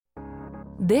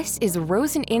This is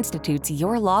Rosen Institute's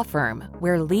Your Law Firm,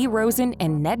 where Lee Rosen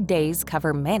and Ned Days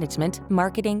cover management,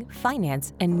 marketing,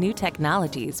 finance, and new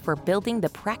technologies for building the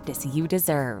practice you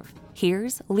deserve.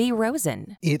 Here's Lee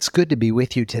Rosen. It's good to be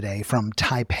with you today from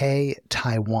Taipei,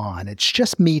 Taiwan. It's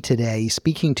just me today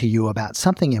speaking to you about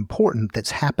something important that's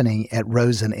happening at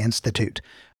Rosen Institute.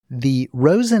 The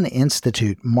Rosen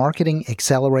Institute Marketing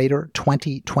Accelerator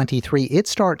 2023, it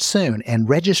starts soon, and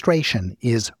registration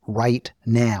is right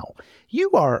now. You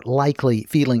are likely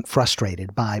feeling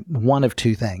frustrated by one of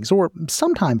two things, or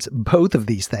sometimes both of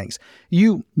these things.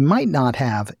 You might not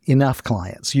have enough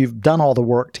clients. You've done all the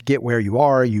work to get where you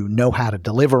are. You know how to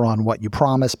deliver on what you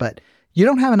promise, but you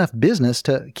don't have enough business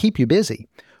to keep you busy.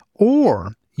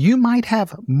 Or you might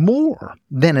have more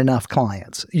than enough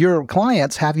clients. Your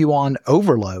clients have you on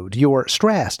overload. You're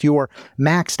stressed. You're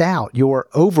maxed out. You're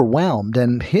overwhelmed,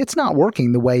 and it's not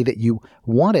working the way that you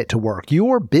want it to work.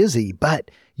 You're busy,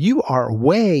 but you are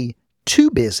way too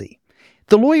busy.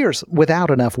 The lawyers without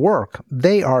enough work,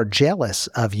 they are jealous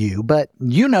of you, but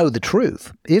you know the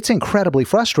truth. It's incredibly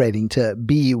frustrating to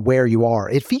be where you are.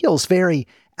 It feels very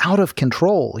out of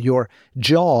control. Your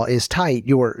jaw is tight.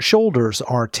 Your shoulders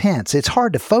are tense. It's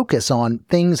hard to focus on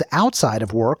things outside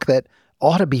of work that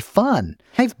ought to be fun.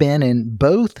 I've been in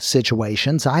both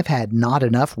situations. I've had not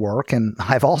enough work, and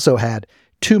I've also had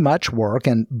too much work,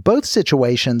 and both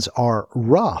situations are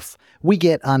rough. We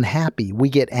get unhappy, we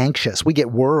get anxious, we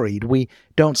get worried, we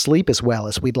don't sleep as well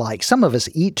as we'd like. Some of us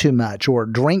eat too much or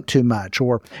drink too much,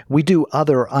 or we do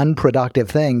other unproductive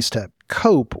things to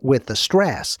cope with the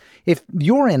stress. If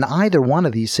you're in either one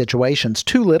of these situations,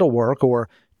 too little work or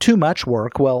too much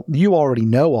work, well, you already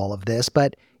know all of this,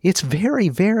 but it's very,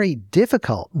 very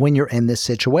difficult when you're in this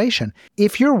situation.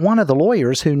 If you're one of the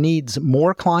lawyers who needs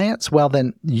more clients, well,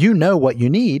 then you know what you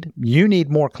need. You need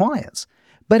more clients.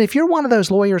 But if you're one of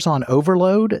those lawyers on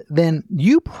overload, then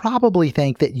you probably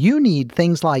think that you need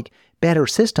things like better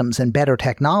systems and better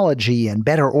technology and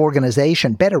better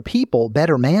organization, better people,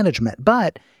 better management.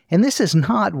 But, and this is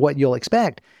not what you'll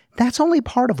expect, that's only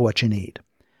part of what you need.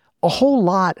 A whole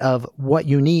lot of what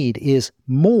you need is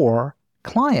more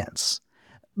clients.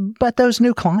 But those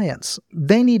new clients,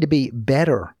 they need to be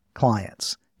better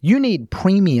clients. You need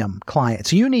premium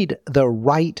clients. You need the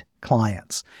right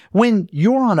clients. When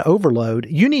you're on overload,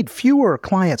 you need fewer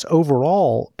clients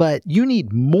overall, but you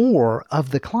need more of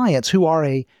the clients who are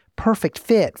a perfect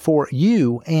fit for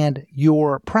you and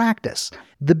your practice.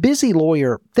 The busy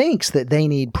lawyer thinks that they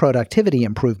need productivity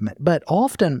improvement, but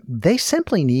often they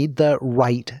simply need the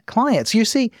right clients. You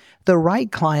see, the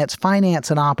right clients finance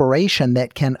an operation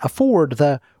that can afford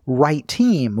the right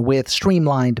team with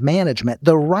streamlined management.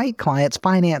 The right clients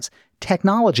finance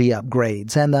technology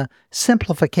upgrades and the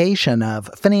simplification of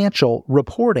financial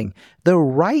reporting. The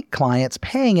right clients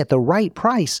paying at the right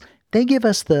price, they give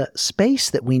us the space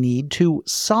that we need to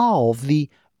solve the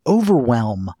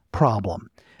overwhelm problem.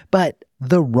 But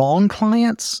the wrong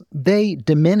clients, they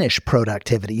diminish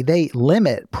productivity, they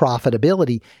limit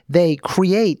profitability, they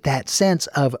create that sense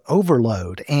of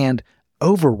overload and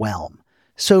overwhelm.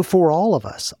 So for all of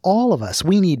us,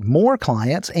 we need more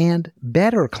clients and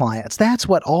better clients. That's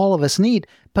what all of us need.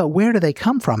 But where do they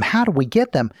come from? How do we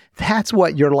get them? That's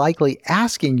what you're likely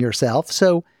asking yourself.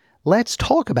 So let's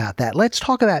talk about that. Let's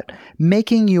talk about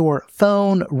making your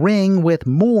phone ring with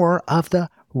more of the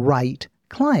right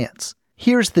clients.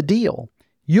 Here's the deal.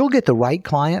 You'll get the right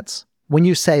clients when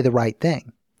you say the right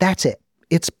thing. That's it.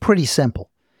 It's pretty simple.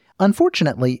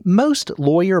 Unfortunately, most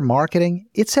lawyer marketing,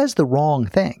 it says the wrong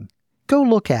thing. Go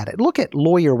look at it. Look at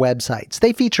lawyer websites.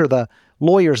 They feature the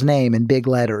lawyer's name in big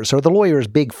letters, or the lawyer's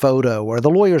big photo, or the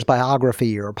lawyer's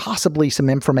biography, or possibly some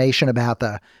information about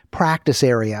the practice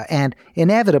area, and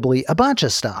inevitably a bunch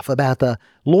of stuff about the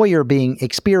lawyer being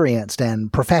experienced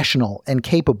and professional and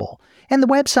capable. And the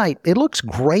website, it looks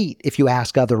great if you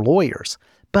ask other lawyers,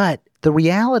 but the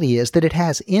reality is that it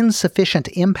has insufficient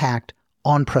impact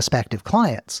on prospective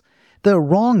clients. The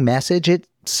wrong message, it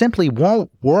simply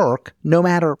won't work no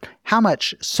matter how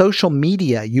much social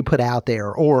media you put out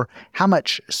there, or how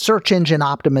much search engine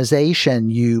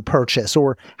optimization you purchase,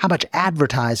 or how much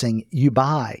advertising you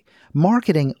buy.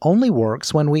 Marketing only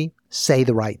works when we say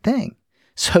the right thing.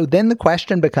 So then the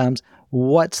question becomes,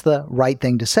 what's the right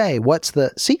thing to say? What's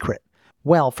the secret?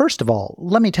 Well, first of all,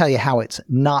 let me tell you how it's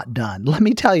not done. Let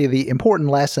me tell you the important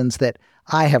lessons that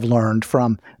I have learned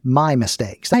from my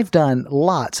mistakes. I've done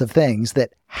lots of things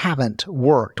that haven't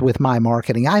worked with my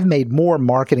marketing. I've made more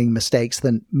marketing mistakes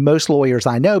than most lawyers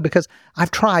I know because I've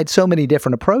tried so many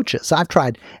different approaches. I've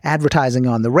tried advertising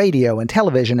on the radio and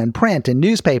television and print and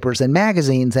newspapers and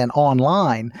magazines and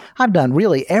online. I've done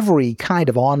really every kind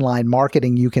of online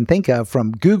marketing you can think of,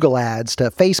 from Google Ads to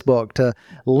Facebook to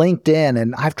LinkedIn.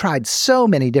 And I've tried so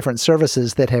many different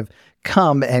services that have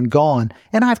come and gone.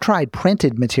 And I've tried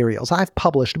printed materials. I've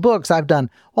published books. I've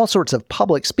done all sorts of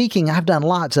public speaking. I've done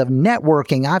lots of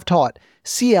networking. I've taught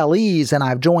CLEs and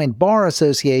I've joined bar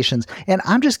associations, and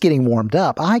I'm just getting warmed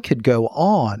up. I could go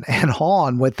on and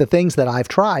on with the things that I've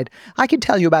tried. I could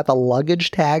tell you about the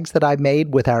luggage tags that I've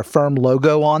made with our firm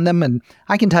logo on them, and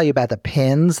I can tell you about the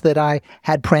pins that I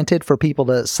had printed for people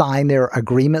to sign their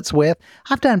agreements with.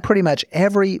 I've done pretty much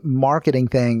every marketing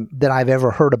thing that I've ever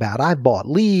heard about. I've bought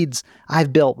leads.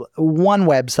 I've built one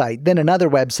website, then another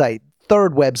website,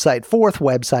 third website, fourth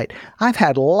website. I've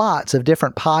had lots of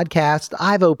different podcasts.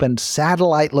 I've opened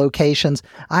satellite locations.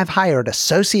 I've hired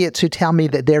associates who tell me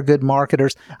that they're good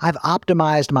marketers. I've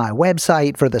optimized my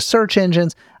website for the search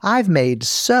engines. I've made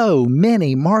so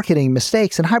many marketing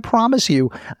mistakes, and I promise you,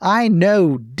 I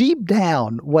know deep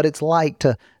down what it's like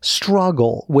to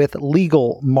struggle with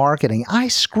legal marketing. I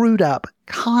screwed up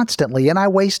constantly, and I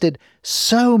wasted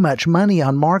so much money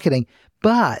on marketing,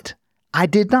 but I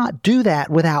did not do that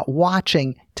without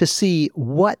watching to see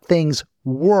what things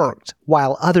worked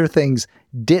while other things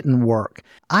didn't work.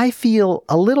 I feel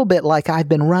a little bit like I've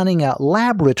been running a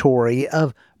laboratory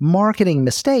of marketing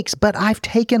mistakes, but I've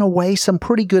taken away some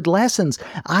pretty good lessons.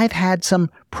 I've had some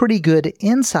pretty good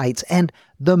insights. And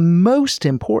the most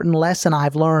important lesson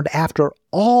I've learned after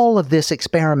all of this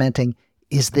experimenting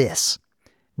is this.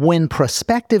 When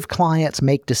prospective clients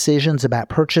make decisions about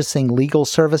purchasing legal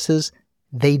services,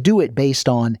 they do it based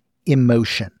on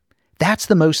emotion. That's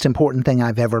the most important thing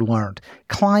I've ever learned.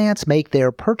 Clients make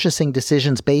their purchasing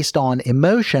decisions based on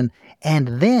emotion,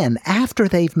 and then after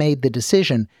they've made the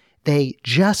decision, they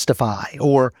justify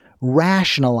or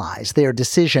rationalize their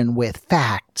decision with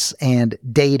facts and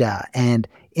data and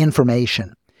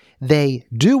information. They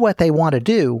do what they want to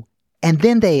do, and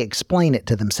then they explain it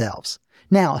to themselves.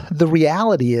 Now, the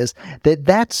reality is that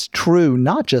that's true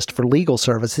not just for legal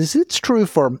services, it's true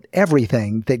for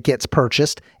everything that gets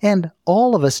purchased, and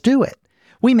all of us do it.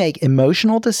 We make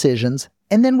emotional decisions,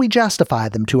 and then we justify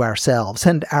them to ourselves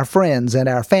and our friends and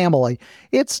our family.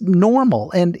 It's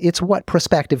normal, and it's what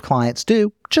prospective clients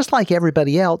do, just like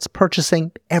everybody else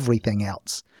purchasing everything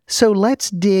else. So let's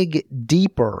dig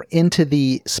deeper into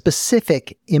the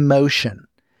specific emotion.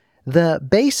 The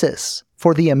basis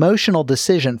for the emotional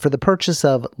decision for the purchase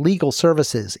of legal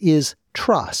services is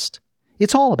trust.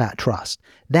 It's all about trust.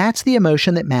 That's the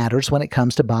emotion that matters when it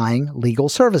comes to buying legal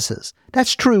services.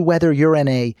 That's true whether you're in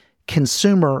a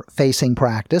consumer-facing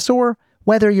practice or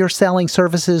whether you're selling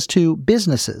services to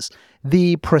businesses.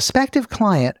 The prospective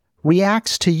client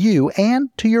reacts to you and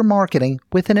to your marketing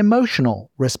with an emotional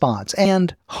response,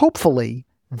 and hopefully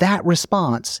that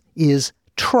response is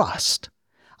trust.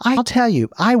 I'll tell you,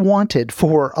 I wanted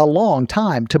for a long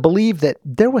time to believe that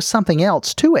there was something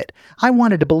else to it. I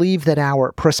wanted to believe that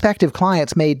our prospective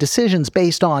clients made decisions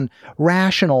based on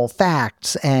rational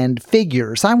facts and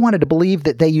figures. I wanted to believe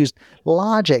that they used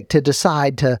logic to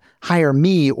decide to hire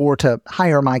me or to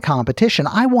hire my competition.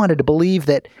 I wanted to believe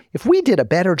that if we did a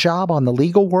better job on the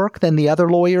legal work than the other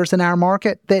lawyers in our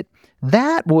market,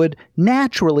 that would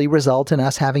naturally result in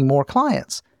us having more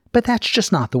clients. But that's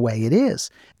just not the way it is.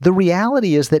 The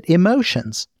reality is that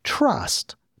emotions,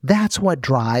 trust, that's what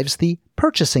drives the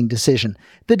purchasing decision.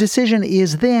 The decision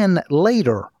is then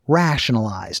later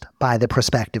rationalized by the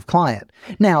prospective client.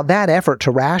 Now, that effort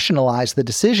to rationalize the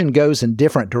decision goes in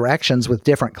different directions with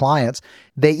different clients.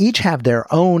 They each have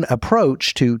their own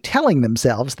approach to telling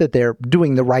themselves that they're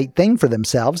doing the right thing for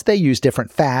themselves. They use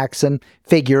different facts and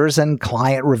figures and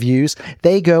client reviews.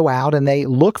 They go out and they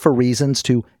look for reasons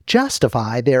to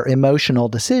justify their emotional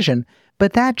decision,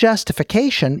 but that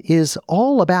justification is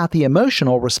all about the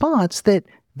emotional response that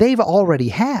they've already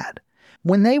had.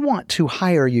 When they want to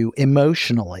hire you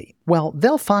emotionally, well,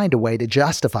 they'll find a way to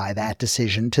justify that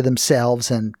decision to themselves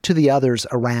and to the others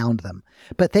around them.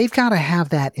 But they've got to have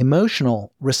that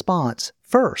emotional response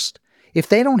first. If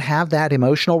they don't have that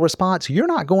emotional response, you're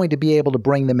not going to be able to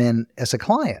bring them in as a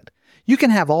client. You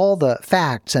can have all the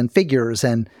facts and figures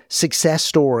and success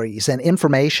stories and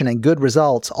information and good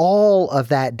results, all of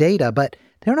that data, but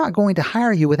they're not going to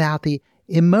hire you without the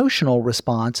emotional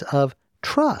response of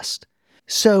trust.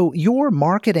 So your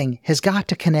marketing has got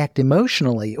to connect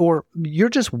emotionally, or you're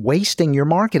just wasting your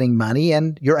marketing money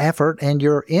and your effort and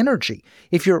your energy.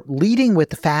 If you're leading with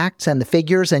the facts and the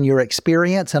figures and your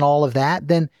experience and all of that,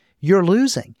 then you're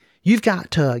losing. You've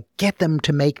got to get them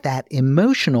to make that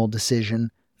emotional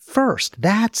decision first.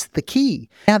 That's the key.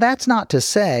 Now, that's not to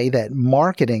say that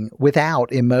marketing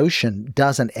without emotion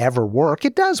doesn't ever work.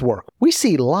 It does work. We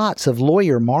see lots of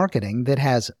lawyer marketing that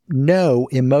has no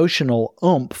emotional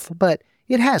oomph, but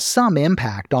it has some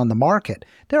impact on the market.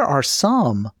 There are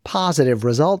some positive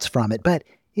results from it, but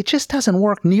it just doesn't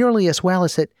work nearly as well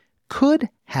as it could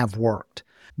have worked.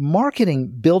 Marketing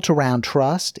built around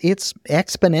trust, it's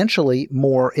exponentially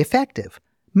more effective.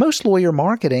 Most lawyer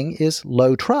marketing is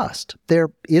low trust. There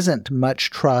isn't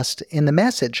much trust in the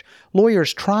message.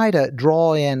 Lawyers try to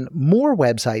draw in more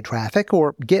website traffic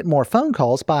or get more phone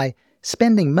calls by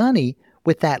spending money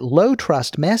with that low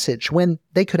trust message when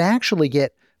they could actually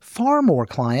get far more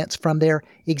clients from their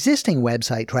existing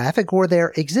website traffic or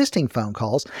their existing phone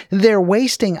calls. They're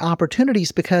wasting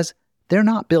opportunities because they're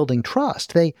not building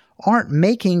trust. They aren't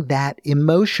making that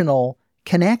emotional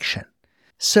connection.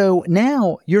 So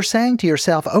now you're saying to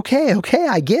yourself, okay,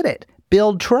 I get it.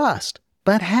 Build trust.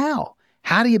 But how?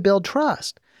 How do you build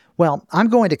trust? Well, I'm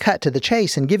going to cut to the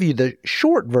chase and give you the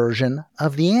short version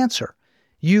of the answer.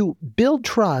 You build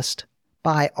trust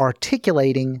by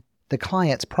articulating the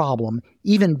client's problem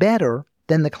even better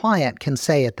than the client can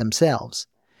say it themselves.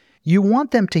 You want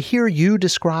them to hear you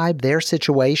describe their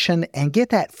situation and get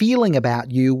that feeling about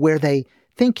you where they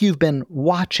think you've been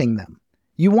watching them.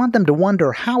 You want them to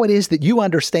wonder how it is that you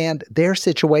understand their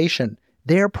situation,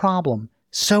 their problem,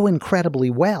 so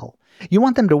incredibly well. You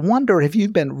want them to wonder if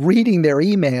you've been reading their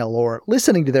email or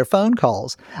listening to their phone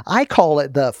calls. I call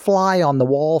it the fly on the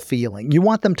wall feeling. You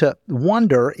want them to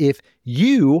wonder if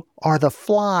you are the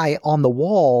fly on the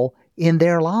wall in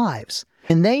their lives.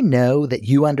 When they know that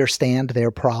you understand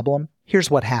their problem,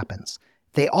 here's what happens.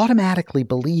 They automatically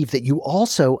believe that you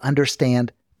also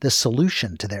understand the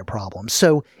solution to their problem.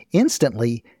 So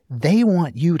instantly, they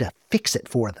want you to fix it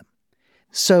for them.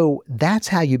 So that's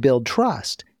how you build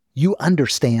trust. You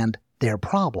understand their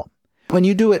problem. When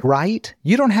you do it right,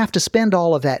 you don't have to spend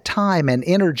all of that time and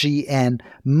energy and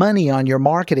money on your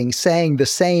marketing saying the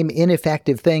same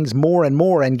ineffective things more and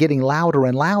more and getting louder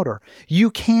and louder.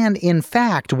 You can, in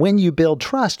fact, when you build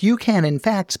trust, you can, in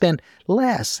fact, spend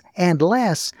less and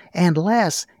less and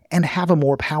less and have a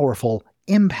more powerful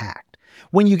impact.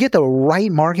 When you get the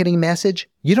right marketing message,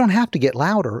 you don't have to get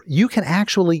louder. You can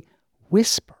actually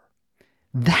whisper.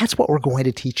 That's what we're going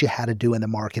to teach you how to do in the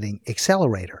Marketing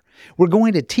Accelerator. We're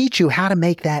going to teach you how to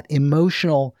make that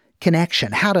emotional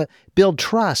connection, how to build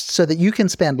trust so that you can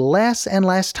spend less and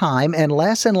less time and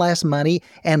less money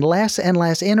and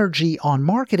less energy on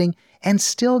marketing and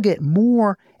still get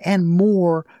more and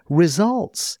more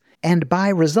results. And by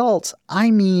results,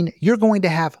 I mean you're going to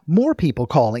have more people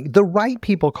calling, the right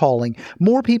people calling,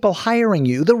 more people hiring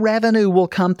you, the revenue will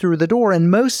come through the door, and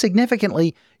most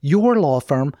significantly, your law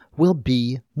firm will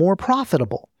be more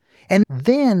profitable. And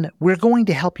then we're going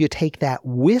to help you take that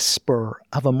whisper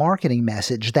of a marketing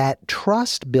message, that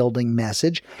trust-building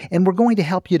message, and we're going to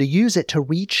help you to use it to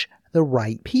reach the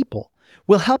right people.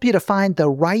 We'll help you to find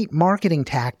the right marketing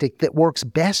tactic that works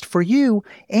best for you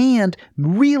and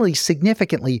really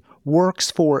significantly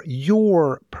works for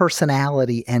your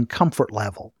personality and comfort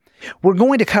level. We're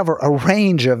going to cover a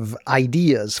range of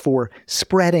ideas for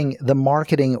spreading the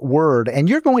marketing word, and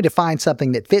you're going to find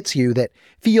something that fits you, that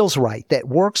feels right, that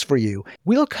works for you.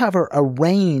 We'll cover a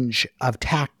range of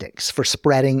tactics for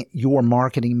spreading your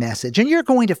marketing message, and you're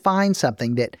going to find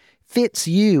something that fits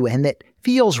you and that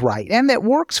feels right and that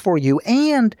works for you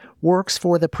and works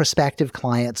for the prospective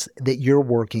clients that you're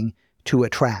working to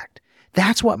attract.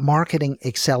 That's what Marketing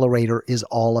Accelerator is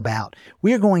all about.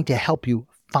 We're going to help you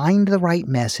find the right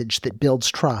message that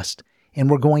builds trust, and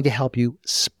we're going to help you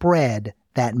spread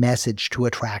that message to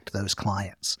attract those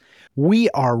clients. We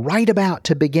are right about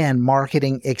to begin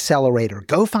Marketing Accelerator.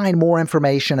 Go find more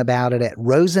information about it at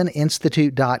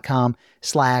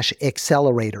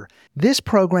roseninstitute.com/accelerator. This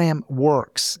program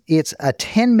works. It's a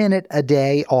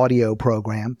 10-minute-a-day audio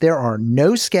program. There are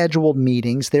no scheduled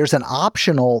meetings. There's an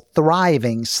optional,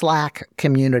 thriving Slack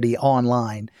community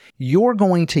online. You're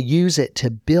going to use it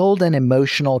to build an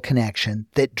emotional connection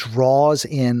that draws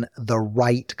in the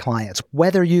right clients.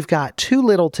 Whether you've got too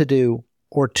little to do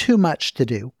or too much to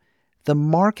do, the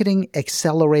Marketing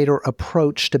Accelerator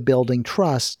approach to building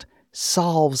trust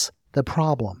solves the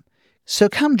problem. So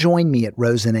come join me at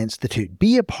Rosen Institute.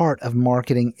 Be a part of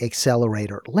Marketing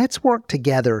Accelerator. Let's work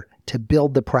together to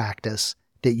build the practice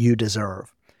that you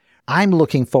deserve. I'm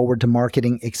looking forward to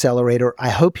Marketing Accelerator. I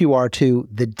hope you are too.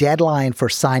 The deadline for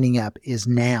signing up is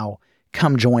now.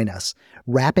 Come join us.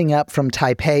 Wrapping up from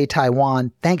Taipei,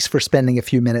 Taiwan, thanks for spending a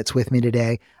few minutes with me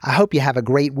today. I hope you have a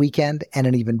great weekend and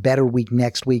an even better week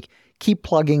next week. keep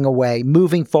plugging away,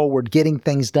 moving forward, getting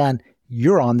things done.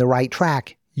 You're on the right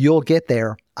track. You'll get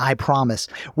there, I promise.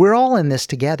 We're all in this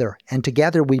together, and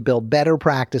together we build better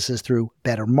practices through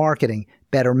better marketing,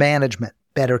 better management,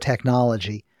 better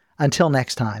technology. Until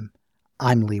next time,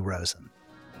 I'm Lee Rosen.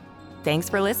 Thanks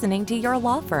for listening to Your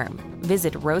Law Firm.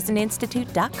 Visit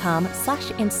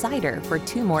roseninstitute.com/insider for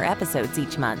 2 more episodes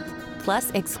each month.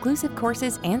 Plus exclusive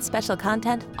courses and special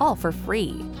content, all for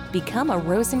free. Become a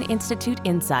Rosen Institute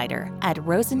Insider at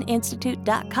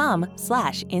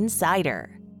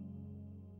roseninstitute.com/insider.